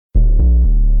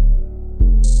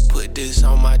this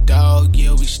on my dog,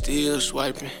 yeah, we still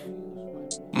swiping.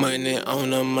 Money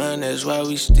on the mind, that's why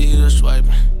we still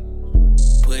swiping.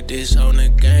 Put this on the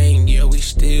gang, yeah, we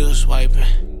still swiping.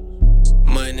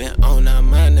 Money on our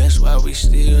mind, that's why we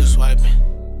still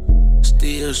swiping.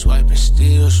 Still swiping,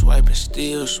 still swiping,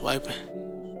 still swiping.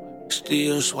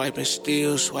 Still swiping,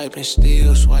 still swiping,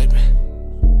 still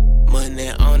swiping. Money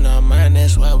on our mind,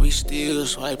 that's why we still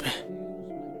swiping.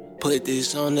 Put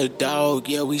this on the dog,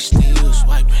 yeah, we still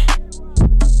swiping.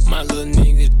 My little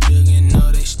nigga juggin,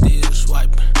 know they still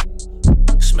swiping.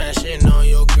 Smashing on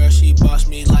your girl, she boss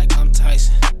me like I'm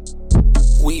Tyson.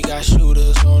 We got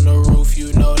shooters on the roof,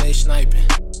 you know they sniping.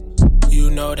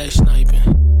 You know they sniping.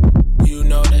 You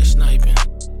know they sniping.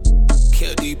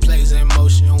 Kill these plays in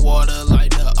motion, water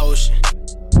like the ocean.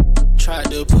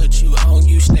 Tried to put you on,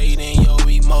 you stayed in your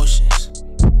emotions.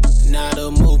 Now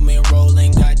the movement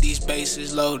rolling, got these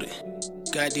bases loaded.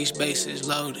 Got these bases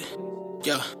loaded,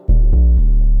 yeah.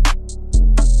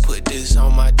 Put this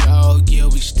on my dog, yeah,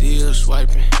 we still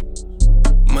swiping.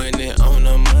 Money on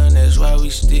the mind, that's why we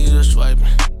still swiping.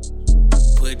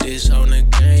 Put this on the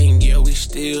gang, yeah, we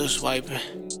still swiping.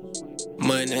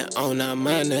 Money on our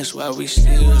mind, that's why we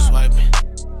still swiping.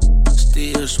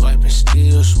 Still swiping,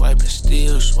 still swiping,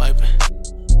 still swiping.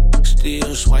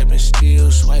 Still swiping,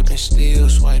 still swiping, still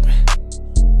swiping.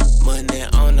 Money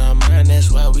on our mind,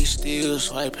 that's why we still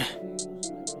swiping.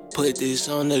 Put this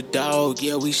on the dog,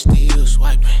 yeah, we still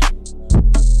swiping.